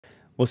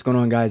What's going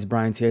on, guys?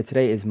 Brian's here.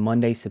 Today is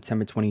Monday,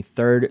 September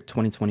 23rd,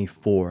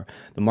 2024.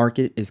 The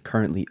market is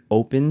currently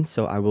open,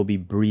 so I will be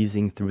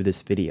breezing through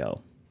this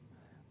video.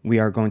 We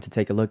are going to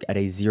take a look at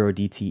a 0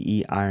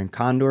 DTE Iron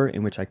Condor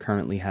in which I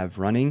currently have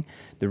running.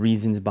 The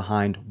reasons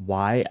behind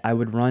why I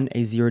would run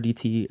a 0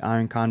 DTE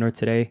Iron Condor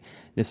today.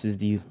 This is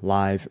the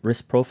live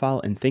risk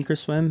profile in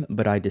Thinkorswim,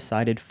 but I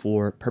decided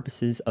for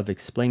purposes of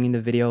explaining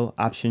the video,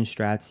 option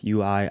strats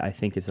UI I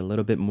think is a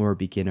little bit more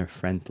beginner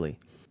friendly.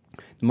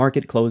 The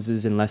market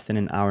closes in less than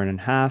an hour and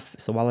a half,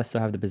 so while I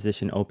still have the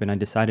position open, I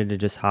decided to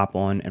just hop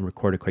on and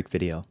record a quick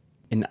video.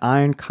 An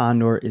Iron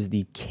Condor is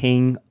the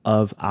king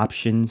of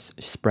options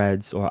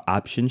spreads or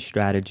option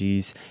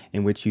strategies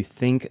in which you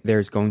think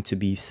there's going to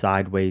be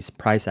sideways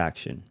price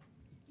action.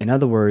 In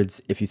other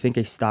words, if you think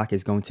a stock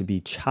is going to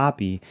be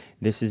choppy,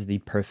 this is the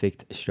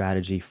perfect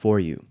strategy for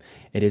you.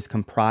 It is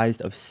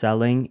comprised of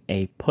selling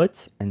a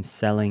put and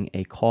selling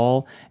a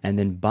call, and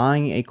then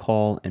buying a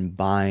call and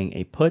buying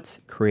a put,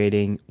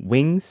 creating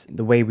wings.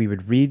 The way we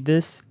would read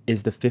this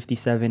is the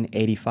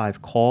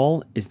 57.85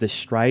 call is the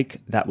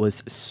strike that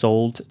was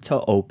sold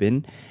to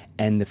open,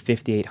 and the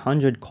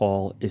 5800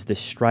 call is the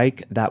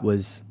strike that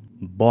was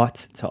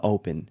bought to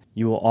open.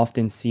 You will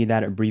often see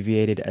that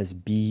abbreviated as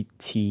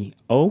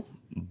BTO.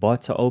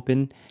 Bought to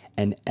open,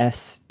 and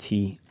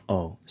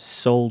STO,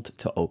 sold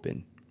to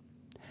open.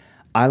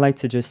 I like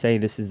to just say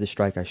this is the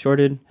strike I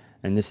shorted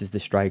and this is the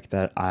strike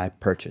that I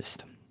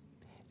purchased.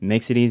 It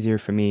makes it easier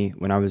for me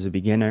when I was a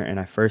beginner and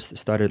I first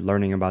started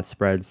learning about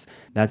spreads.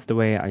 That's the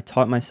way I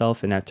taught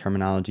myself, and that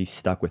terminology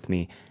stuck with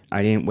me.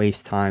 I didn't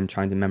waste time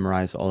trying to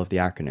memorize all of the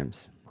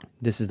acronyms.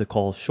 This is the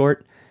call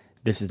short,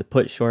 this is the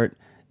put short,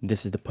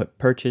 this is the put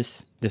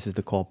purchase, this is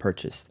the call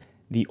purchase.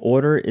 The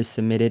order is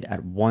submitted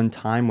at one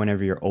time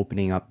whenever you're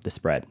opening up the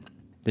spread.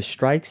 The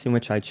strikes in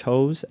which I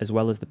chose, as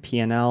well as the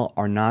P&L,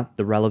 are not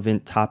the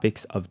relevant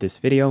topics of this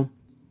video,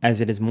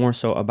 as it is more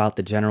so about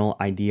the general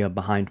idea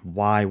behind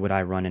why would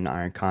I run an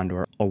Iron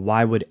Condor, or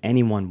why would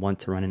anyone want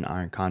to run an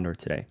Iron Condor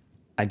today.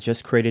 I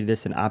just created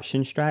this in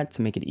option strat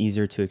to make it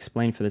easier to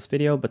explain for this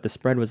video, but the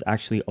spread was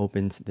actually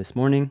opened this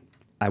morning.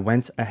 I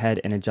went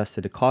ahead and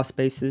adjusted the cost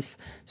basis.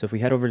 So if we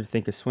head over to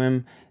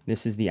Thinkorswim,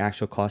 this is the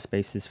actual cost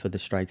basis for the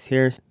strikes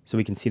here. So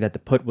we can see that the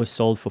put was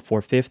sold for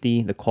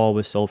 $4.50, the call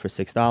was sold for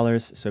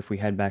 $6. So if we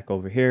head back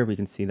over here, we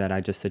can see that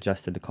I just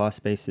adjusted the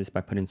cost basis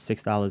by putting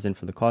 $6 in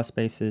for the cost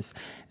basis,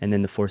 and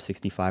then the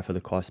 $4.65 for the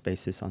cost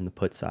basis on the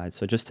put side.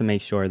 So just to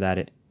make sure that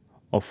it,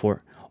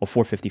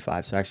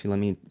 $4.55. So actually, let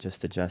me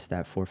just adjust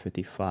that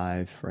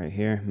 $4.55 right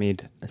here.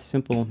 Made a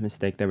simple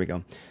mistake. There we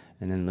go.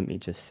 And then let me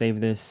just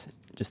save this,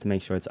 just to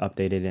make sure it's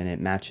updated and it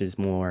matches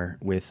more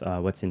with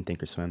what's in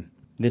Thinkorswim.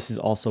 This is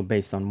also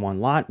based on one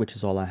lot, which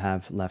is all I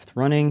have left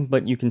running,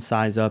 but you can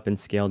size up and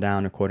scale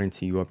down according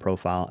to your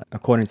profile,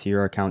 according to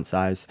your account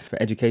size.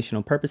 For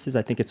educational purposes,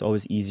 I think it's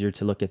always easier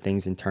to look at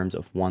things in terms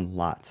of one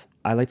lot.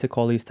 I like to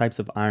call these types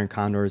of Iron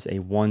Condors a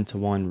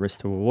 1-to-1 risk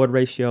to reward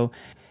ratio.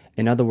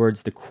 In other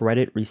words, the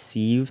credit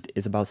received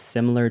is about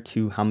similar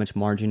to how much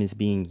margin is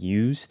being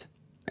used.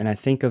 And I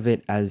think of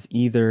it as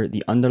either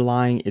the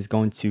underlying is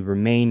going to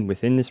remain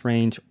within this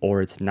range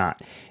or it's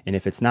not. And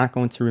if it's not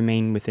going to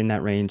remain within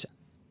that range,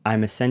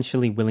 I'm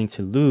essentially willing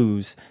to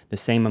lose the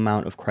same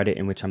amount of credit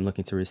in which I'm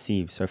looking to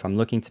receive. So if I'm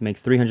looking to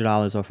make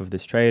 $300 off of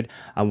this trade,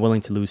 I'm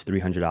willing to lose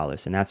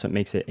 $300. And that's what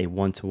makes it a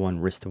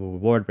 1-to-1 risk to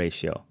reward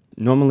ratio.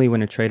 Normally,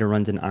 when a trader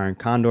runs an Iron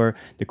Condor,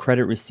 the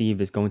credit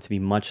received is going to be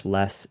much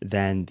less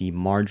than the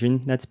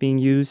margin that's being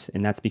used.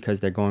 And that's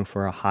because they're going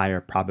for a higher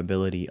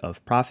probability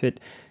of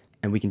profit.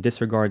 And we can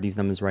disregard these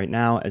numbers right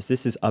now as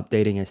this is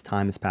updating as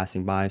time is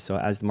passing by. So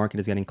as the market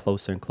is getting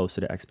closer and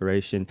closer to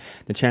expiration,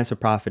 the chance for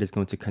profit is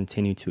going to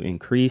continue to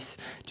increase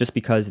just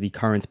because the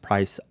current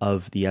price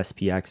of the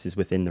SPX is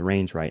within the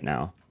range right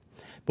now.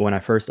 But when I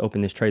first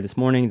opened this trade this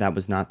morning, that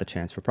was not the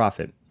chance for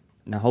profit.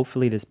 Now,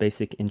 hopefully this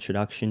basic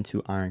introduction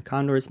to Iron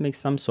Condors makes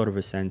some sort of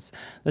a sense.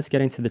 Let's get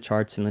into the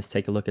charts and let's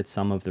take a look at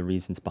some of the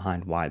reasons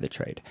behind why the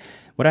trade.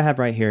 What I have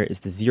right here is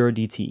the 0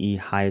 DTE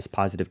highest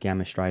positive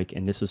gamma strike,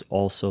 and this is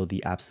also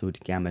the absolute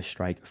gamma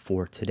strike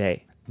for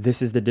today.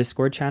 This is the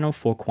Discord channel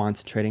for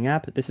Quant Trading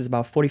app. This is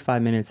about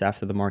 45 minutes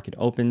after the market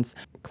opens.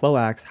 Chloe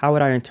asks, how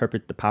would I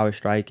interpret the power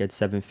strike at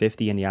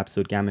 750 and the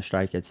absolute gamma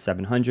strike at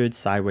 700,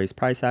 sideways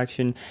price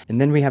action?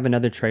 And then we have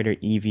another trader,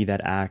 Evie,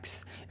 that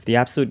asks, if the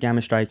absolute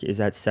gamma strike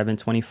is at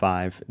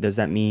 725, does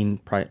that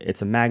mean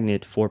it's a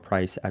magnet for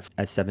price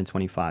at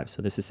 725?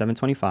 So this is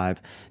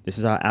 725. This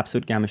is our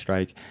absolute gamma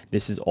strike.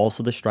 This is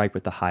also the strike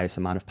with the highest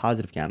amount of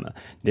positive gamma.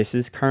 This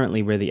is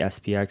currently where the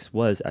SPX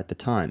was at the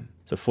time.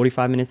 So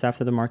 45 minutes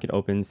after the market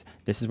opens,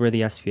 this is where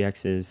the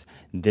SPX is.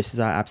 This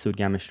is our absolute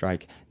gamma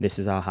strike. This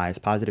is our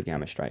highest positive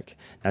gamma strike.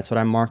 That's what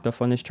I marked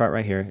off on this chart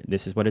right here.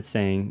 This is what it's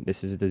saying.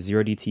 This is the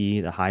 0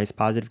 DTE, the highest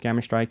positive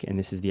gamma strike, and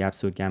this is the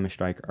absolute gamma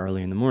strike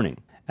early in the morning.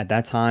 At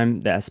that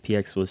time, the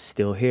SPX was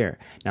still here.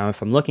 Now,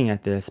 if I'm looking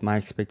at this, my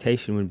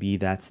expectation would be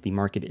that the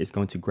market is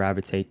going to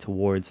gravitate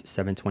towards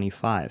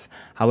 725.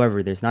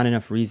 However, there's not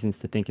enough reasons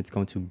to think it's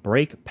going to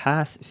break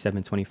past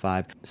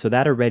 725. So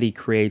that already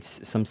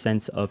creates some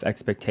sense of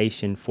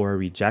expectation for a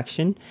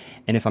rejection.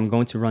 And if I'm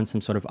going to run some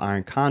sort of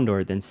Iron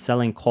Condor, then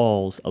selling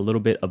calls a little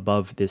bit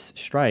above this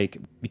strike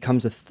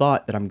becomes a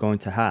thought that I'm going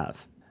to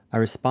have. I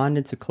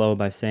responded to Chloe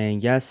by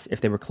saying, yes, if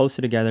they were closer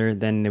together,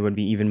 then there would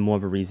be even more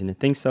of a reason to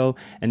think so.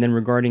 And then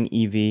regarding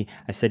EV,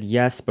 I said,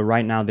 yes, but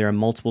right now there are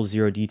multiple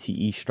 0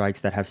 DTE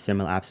strikes that have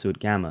similar absolute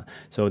gamma.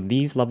 So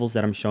these levels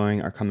that I'm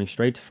showing are coming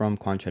straight from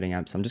Quant Trading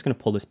app. So I'm just going to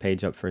pull this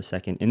page up for a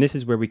second. And this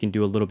is where we can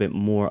do a little bit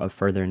more of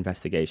further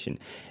investigation.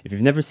 If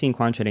you've never seen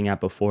Quant Trading app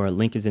before, a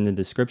link is in the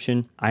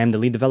description. I am the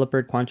lead developer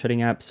at Quant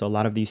Trading app, so a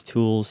lot of these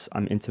tools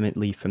I'm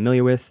intimately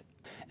familiar with,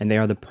 and they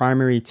are the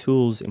primary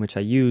tools in which I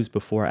use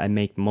before I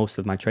make most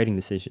of my trading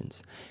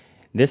decisions.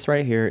 This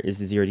right here is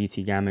the 0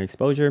 DT gamma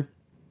exposure.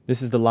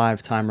 This is the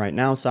live time right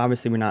now, so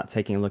obviously we're not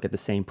taking a look at the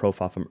same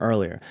profile from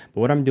earlier. But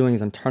what I'm doing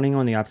is I'm turning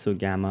on the absolute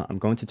gamma, I'm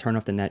going to turn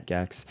off the net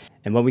GEX,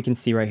 and what we can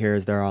see right here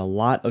is there are a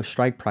lot of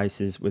strike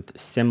prices with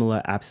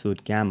similar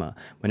absolute gamma.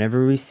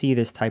 Whenever we see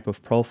this type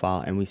of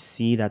profile and we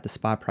see that the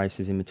spot price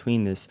is in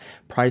between this,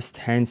 price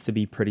tends to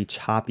be pretty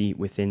choppy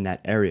within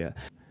that area.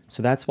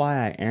 So that's why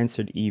I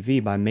answered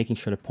EV by making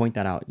sure to point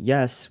that out.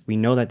 Yes, we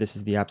know that this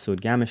is the absolute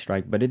gamma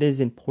strike, but it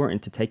is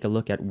important to take a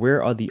look at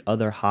where are the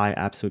other high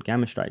absolute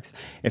gamma strikes.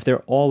 If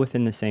they're all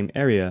within the same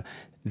area,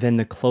 then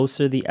the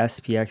closer the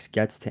SPX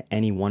gets to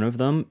any one of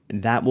them,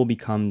 that will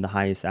become the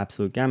highest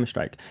absolute gamma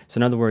strike. So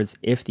in other words,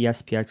 if the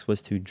SPX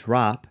was to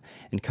drop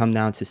and come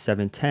down to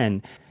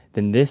 710,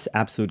 then this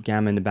absolute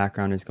gamma in the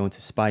background is going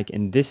to spike,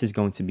 and this is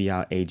going to be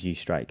our AG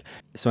strike.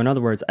 So in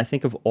other words, I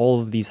think of all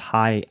of these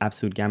high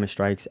absolute gamma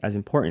strikes as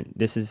important.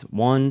 This is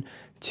 1,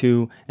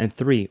 2, and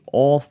 3.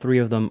 All 3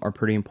 of them are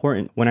pretty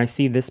important. When I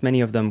see this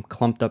many of them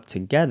clumped up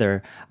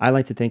together, I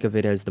like to think of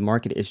it as the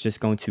market is just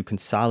going to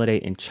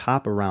consolidate and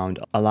chop around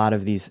a lot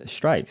of these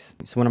strikes.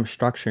 So when I'm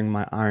structuring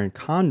my Iron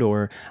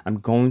Condor, I'm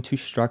going to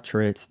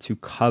structure it to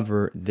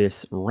cover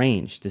this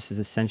range. This is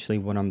essentially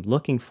what I'm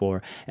looking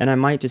for, and I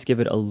might just give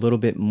it a little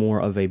bit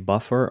more of a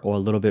buffer or a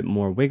little bit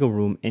more wiggle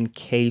room in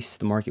case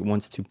the market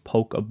wants to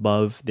poke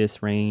above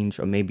this range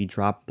or maybe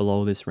drop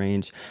below this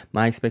range.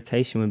 My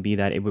expectation would be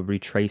that it would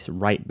retrace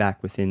right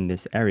back within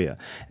this area,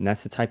 and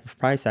that's the type of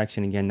price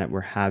action again that we're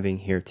having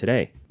here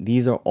today.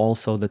 These are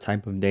also the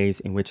type of days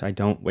in which I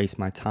don't waste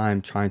my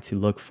time trying to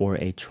look for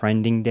a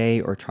trending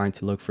day or trying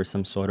to look for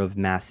some sort of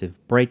massive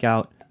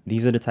breakout.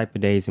 These are the type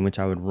of days in which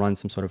I would run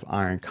some sort of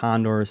Iron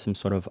Condor, some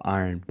sort of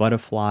Iron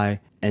Butterfly,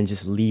 and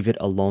just leave it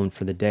alone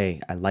for the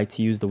day. I like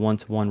to use the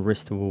 1-to-1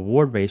 risk to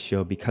reward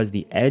ratio because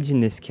the edge in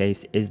this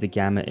case is the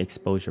gamma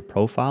exposure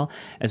profile,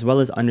 as well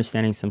as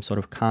understanding some sort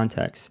of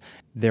context.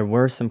 There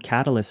were some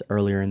catalysts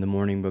earlier in the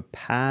morning, but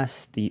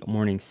past the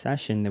morning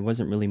session, there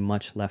wasn't really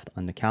much left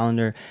on the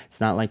calendar.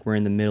 It's not like we're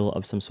in the middle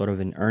of some sort of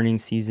an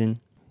earnings season.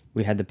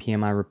 We had the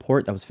PMI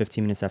report that was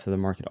 15 minutes after the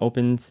market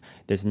opens.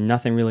 There's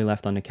nothing really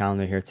left on the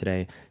calendar here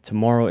today.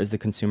 Tomorrow is the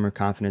consumer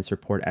confidence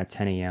report at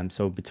 10 a.m.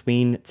 So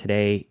between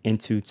today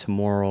into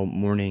tomorrow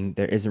morning,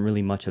 there isn't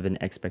really much of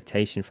an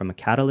expectation from a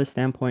catalyst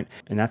standpoint.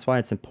 And that's why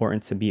it's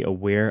important to be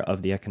aware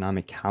of the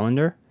economic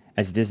calendar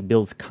as this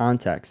builds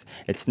context.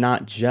 It's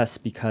not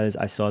just because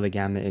I saw the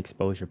gamma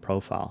exposure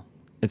profile.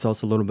 It's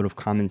also a little bit of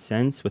common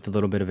sense with a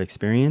little bit of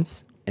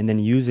experience, and then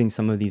using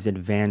some of these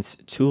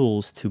advanced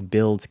tools to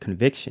build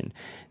conviction.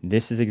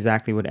 This is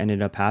exactly what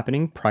ended up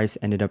happening. Price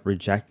ended up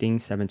rejecting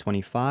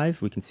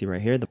 725. We can see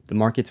right here, the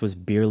markets was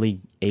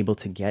barely able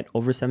to get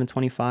over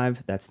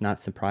 725. That's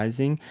not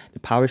surprising. The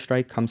power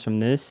strike comes from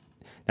this.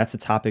 That's a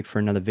topic for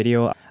another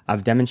video.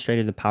 I've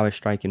demonstrated the power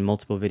strike in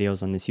multiple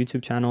videos on this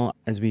YouTube channel.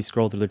 As we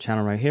scroll through the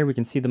channel right here, we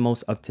can see the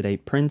most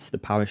up-to-date prints. The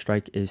power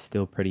strike is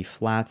still pretty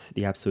flat.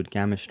 The absolute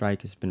gamma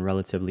strike has been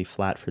relatively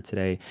flat for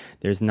today.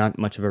 There's not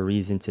much of a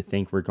reason to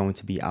think we're going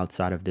to be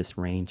outside of this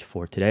range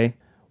for today.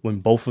 When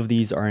both of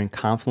these are in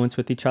confluence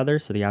with each other,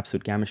 so the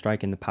absolute gamma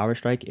strike and the power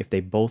strike, if they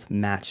both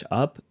match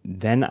up,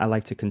 then I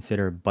like to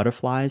consider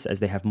butterflies, as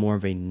they have more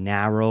of a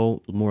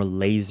narrow, more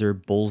laser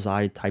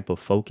bullseye type of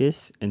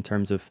focus in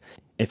terms of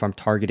if I'm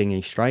targeting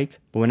a strike.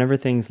 But whenever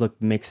things look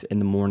mixed in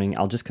the morning,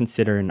 I'll just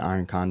consider an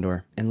Iron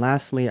Condor. And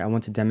lastly, I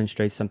want to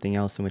demonstrate something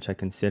else in which I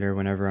consider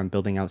whenever I'm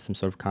building out some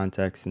sort of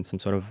context and some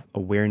sort of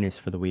awareness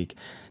for the week.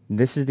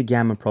 This is the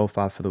gamma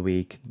profile for the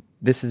week.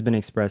 This has been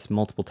expressed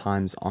multiple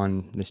times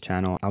on this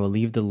channel. I will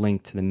leave the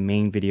link to the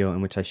main video in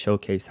which I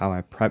showcase how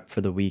I prep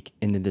for the week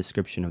in the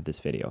description of this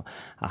video.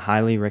 I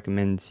highly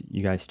recommend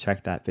you guys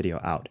check that video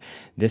out.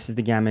 This is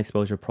the gamma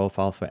exposure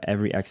profile for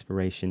every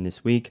expiration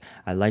this week.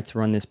 I like to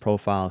run this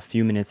profile a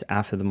few minutes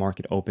after the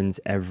market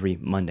opens every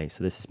Monday.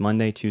 So this is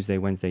Monday, Tuesday,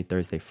 Wednesday,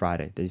 Thursday,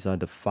 Friday. These are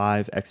the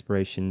 5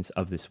 expirations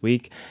of this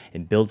week.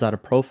 It builds out a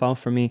profile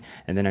for me,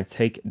 and then I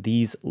take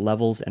these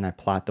levels and I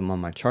plot them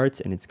on my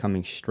charts, and it's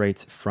coming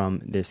straight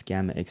from this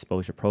gamma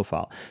exposure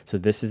profile. So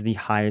this is the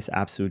highest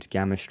absolute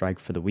gamma strike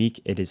for the week.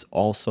 It is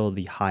also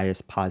the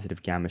highest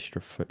positive gamma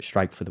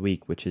strike for the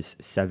week, which is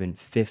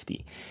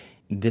 750.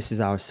 This is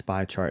our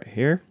SPY chart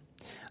here.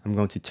 I'm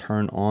going to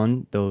turn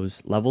on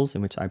those levels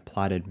in which I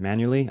plotted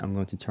manually. I'm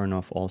going to turn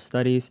off all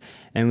studies,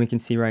 and we can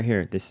see right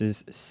here, this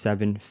is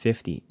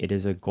 750. It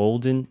is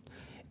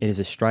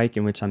a strike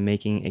in which I'm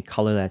making a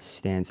color that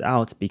stands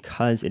out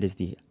because it is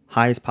the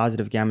highest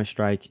positive gamma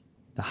strike,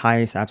 the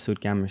highest absolute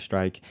gamma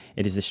strike.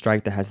 It is the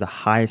strike that has the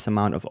highest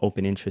amount of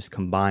open interest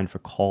combined for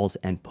calls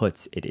and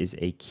puts. It is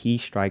a key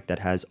strike that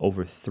has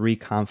over 3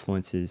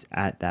 confluences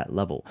at that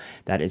level.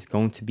 That is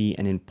going to be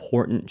an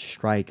important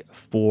strike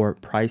for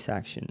price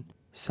action.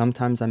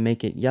 Sometimes I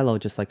make it yellow,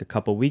 just like a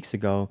couple weeks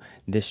ago.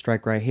 This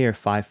strike right here,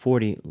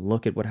 540,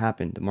 look at what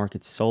happened. The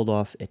market sold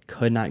off. It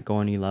could not go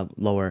any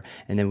lower,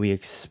 and then we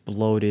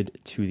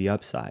exploded to the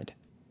upside.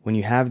 When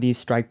you have these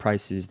strike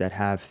prices that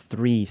have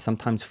 3,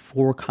 sometimes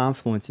 4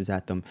 confluences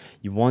at them,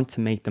 you want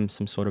to make them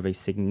some sort of a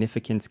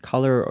significant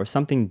color or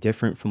something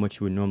different from what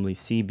you would normally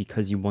see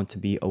because you want to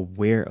be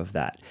aware of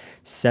that.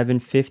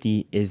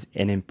 750 is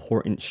an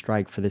important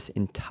strike for this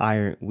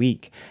entire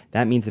week.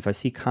 That means if I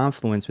see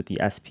confluence with the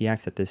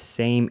SPX at the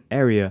same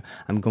area,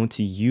 I'm going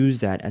to use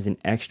that as an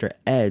extra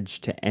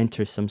edge to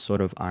enter some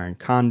sort of Iron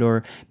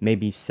Condor,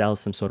 maybe sell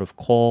some sort of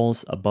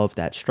calls above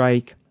that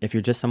strike. If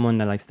you're just someone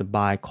that likes to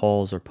buy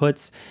calls or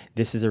puts,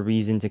 this is a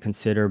reason to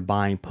consider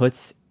buying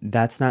puts.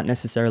 That's not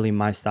necessarily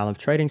my style of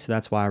trading, so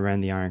that's why I ran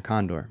the Iron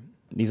Condor.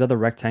 These other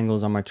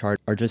rectangles on my chart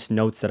are just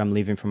notes that I'm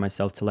leaving for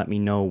myself to let me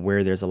know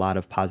where there's a lot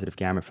of positive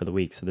gamma for the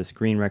week. So this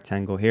green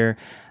rectangle here,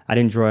 I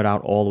didn't draw it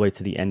out all the way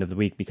to the end of the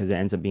week because it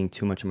ends up being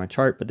too much on my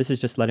chart, but this is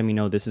just letting me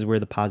know this is where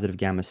the positive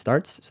gamma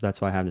starts. So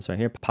that's why I have this right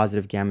here.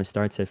 Positive gamma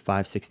starts at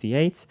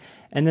 568,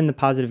 and then the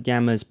positive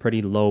gamma is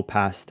pretty low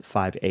past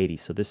 580.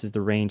 So this is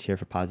the range here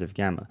for positive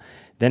gamma.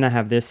 Then I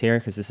have this here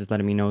because this is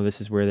letting me know this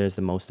is where there's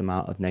the most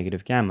amount of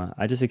negative gamma.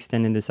 I just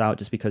extended this out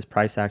just because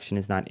price action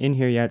is not in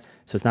here yet,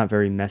 so it's not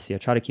very messy. I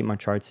try to keep my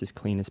charts as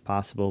clean as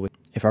possible.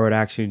 If I were to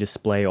actually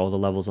display all the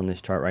levels on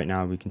this chart right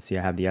now, we can see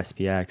I have the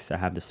SPX, I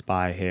have the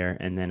SPY here,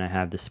 and then I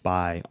have the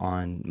SPY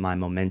on my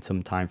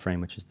momentum time frame,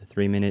 which is the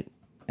 3-minute.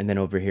 And then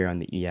over here on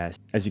the ES.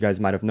 As you guys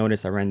might have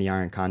noticed, I ran the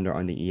Iron Condor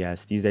on the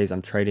ES. These days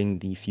I'm trading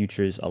the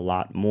futures a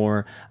lot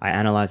more. I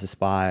analyze the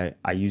SPY.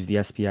 I use the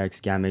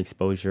SPX gamma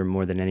exposure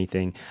more than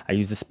anything. I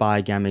use the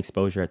SPY gamma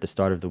exposure at the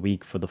start of the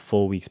week for the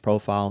full week's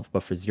profile,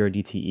 but for 0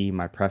 DTE,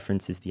 my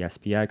preference is the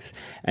SPX.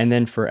 And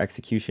then for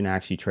execution, I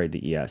actually trade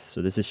the ES.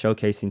 So this is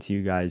showcasing to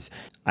you guys,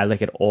 I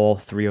look at all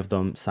 3 of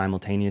them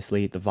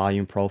simultaneously. The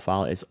volume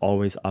profile is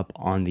always up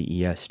on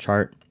the ES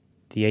chart.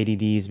 The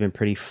ADD has been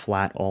pretty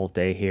flat all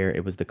day here.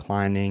 It was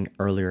declining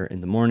earlier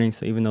in the morning.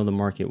 So even though the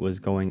market was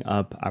going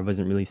up, I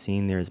wasn't really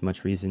seeing there as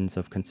much reasons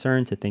of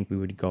concern to think we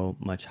would go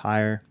much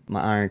higher.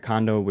 My Iron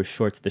Condor was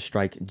short to the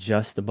strike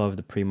just above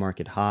the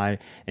pre-market high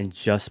and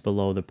just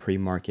below the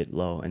pre-market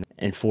low.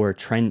 And for a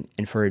trend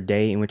and for a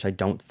day in which I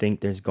don't think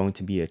there's going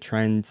to be a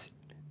trend,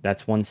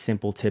 that's one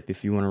simple tip.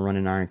 If you want to run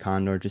an Iron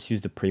Condor, just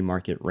use the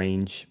pre-market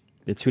range.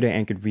 The 2-day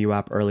anchored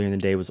VWAP earlier in the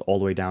day was all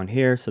the way down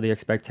here, so the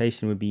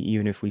expectation would be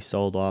even if we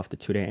sold off, the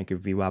 2-day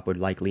anchored VWAP would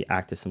likely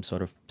act as some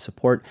sort of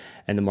support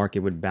and the market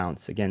would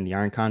bounce. Again, the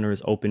Iron Condor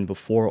is open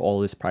before all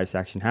this price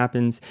action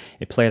happens.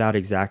 It played out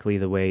exactly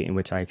the way in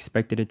which I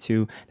expected it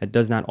to. That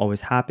does not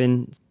always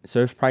happen.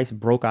 So if price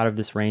broke out of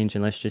this range,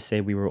 and let's just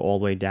say we were all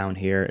the way down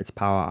here, it's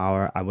power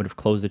hour, I would have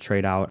closed the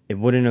trade out. It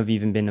wouldn't have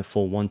even been a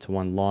full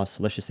 1-to-1 loss.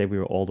 So let's just say we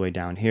were all the way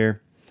down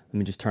here. Let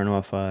me just turn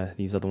off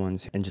these other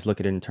ones and just look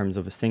at it in terms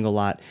of a single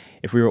lot.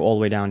 If we were all the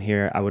way down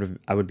here, I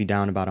would be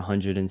down about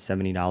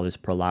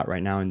 $170 per lot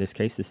right now. In this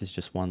case, this is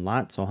just one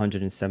lot, so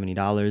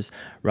 $170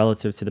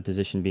 relative to the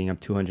position being up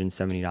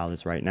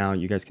 $270 right now.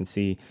 You guys can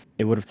see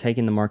it would have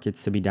taken the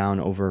markets to be down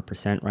over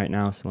 1% right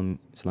now. So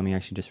let me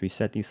actually just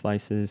reset these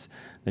slices.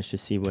 Let's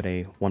just see what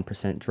a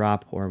 1%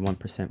 drop or a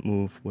 1%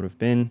 move would have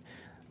been.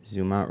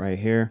 Zoom out right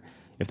here.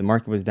 If the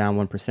market was down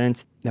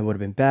 1%, that would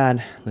have been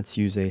bad. Let's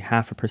use a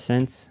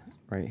 0.5%.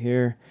 Right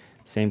here,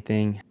 same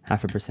thing,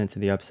 0.5% to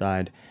the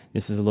upside.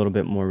 This is a little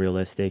bit more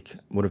realistic.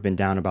 Would have been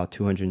down about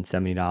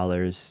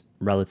 $270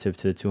 relative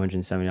to the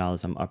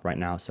 $270 I'm up right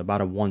now. So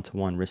about a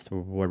 1-to-1 risk to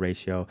reward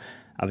ratio.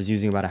 I was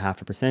using about a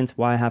 0.5%.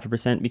 Why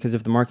 0.5%? Because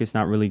if the market's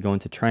not really going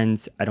to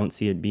trends, I don't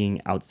see it being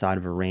outside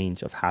of a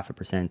range of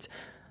 0.5%.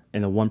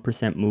 And the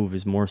 1% move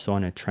is more so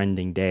on a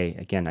trending day.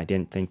 Again, I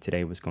didn't think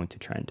today was going to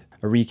trend.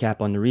 A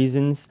recap on the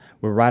reasons.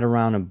 We're right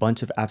around a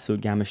bunch of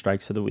absolute gamma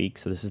strikes for the week.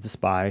 So this is the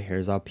SPY.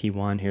 Here's our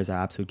P1. Here's our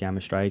absolute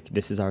gamma strike.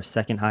 This is our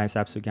second highest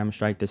absolute gamma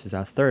strike. This is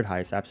our third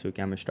highest absolute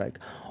gamma strike.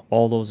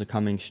 All those are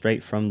coming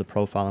straight from the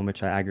profile in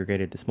which I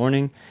aggregated this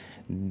morning.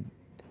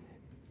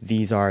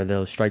 These are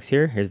those strikes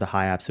here. Here's the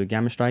high absolute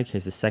gamma strike.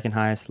 Here's the second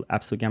highest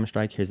absolute gamma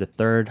strike. Here's the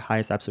third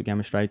highest absolute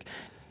gamma strike.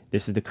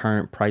 This is the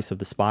current price of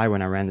the SPY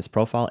when I ran this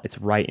profile. It's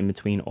right in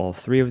between all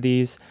 3 of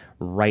these,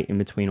 right in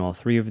between all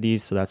 3 of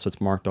these. So that's what's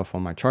marked off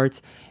on my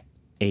charts.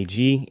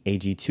 AG,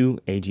 AG2,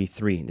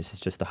 AG3. This is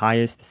just the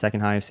highest, the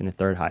second highest, and the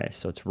third highest.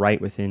 So it's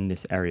right within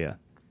this area.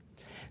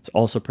 It's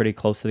also pretty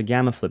close to the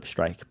gamma flip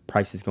strike.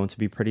 Price is going to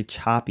be pretty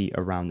choppy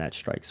around that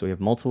strike. So we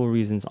have multiple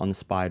reasons on the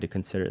SPY to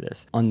consider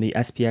this. On the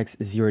SPX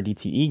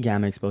 0DTE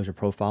gamma exposure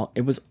profile,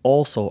 it was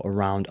also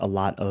around a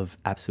lot of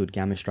absolute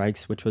gamma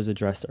strikes, which was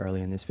addressed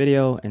earlier in this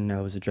video, and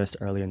it was addressed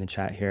earlier in the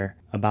chat here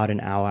about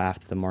an hour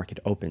after the market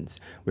opens.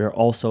 We are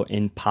also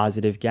in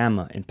positive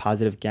gamma. In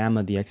positive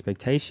gamma, the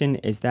expectation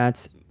is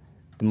that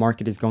the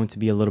market is going to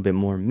be a little bit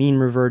more mean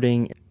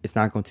reverting. It's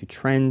not going to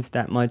trend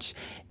that much.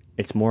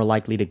 It's more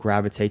likely to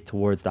gravitate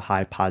towards the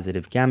high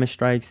positive gamma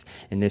strikes.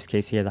 In this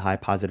case here, the high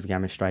positive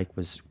gamma strike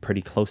was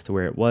pretty close to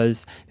where it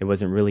was. There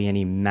wasn't really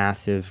any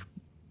massive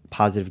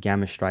positive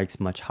gamma strikes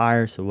much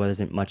higher, so there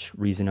wasn't much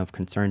reason of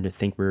concern to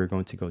think we were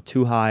going to go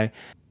too high,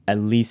 at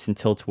least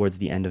until towards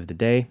the end of the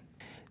day.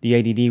 The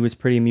ADD was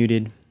pretty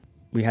muted.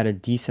 We had a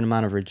decent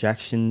amount of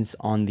rejections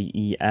on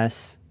the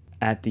ES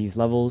at these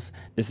levels.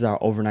 This is our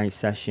overnight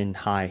session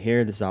high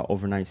here. This is our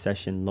overnight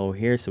session low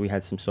here. So we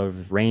had some sort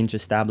of range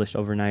established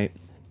overnight.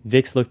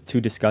 VIX looked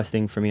too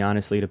disgusting for me,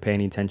 honestly, to pay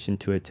any attention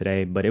to it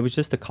today, but it was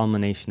just a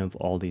culmination of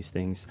all these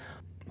things.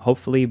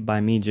 Hopefully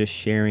by me just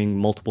sharing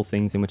multiple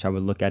things in which I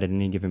would look at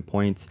any given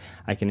points,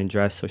 I can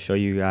address or show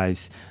you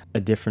guys a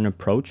different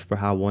approach for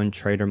how one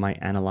trader might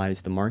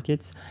analyze the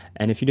markets.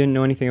 And if you didn't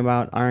know anything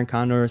about Iron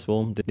Condors,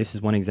 well, this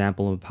is one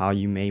example of how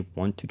you may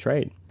want to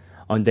trade.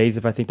 On days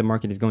if I think the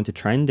market is going to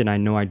trend and I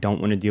know I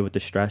don't want to deal with the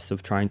stress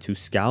of trying to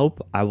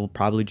scalp, I will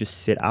probably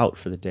just sit out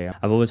for the day.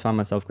 I've always found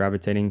myself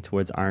gravitating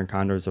towards Iron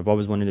Condors. I've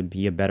always wanted to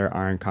be a better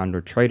Iron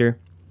Condor trader.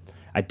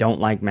 I don't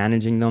like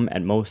managing them.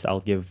 At most,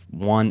 I'll give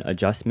one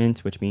adjustment,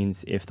 which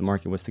means if the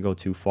market was to go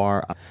too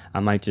far, I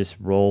might just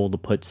roll the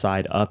put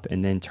side up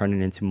and then turn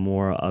it into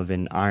more of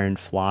an iron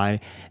fly.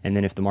 And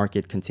then if the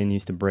market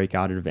continues to break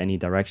out of any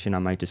direction, I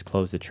might just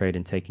close the trade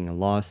and taking a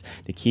loss.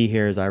 The key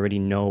here is I already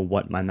know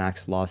what my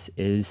max loss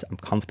is. I'm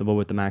comfortable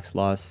with the max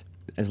loss.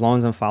 As long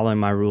as I'm following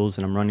my rules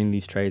and I'm running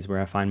these trades where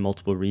I find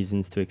multiple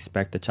reasons to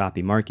expect the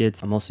choppy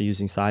markets, I'm also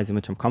using size in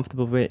which I'm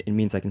comfortable with. It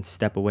means I can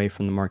step away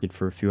from the market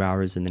for a few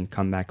hours and then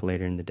come back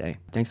later in the day.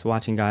 Thanks for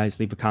watching, guys.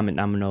 Leave a comment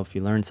down below if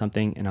you learned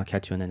something, and I'll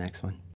catch you in the next one.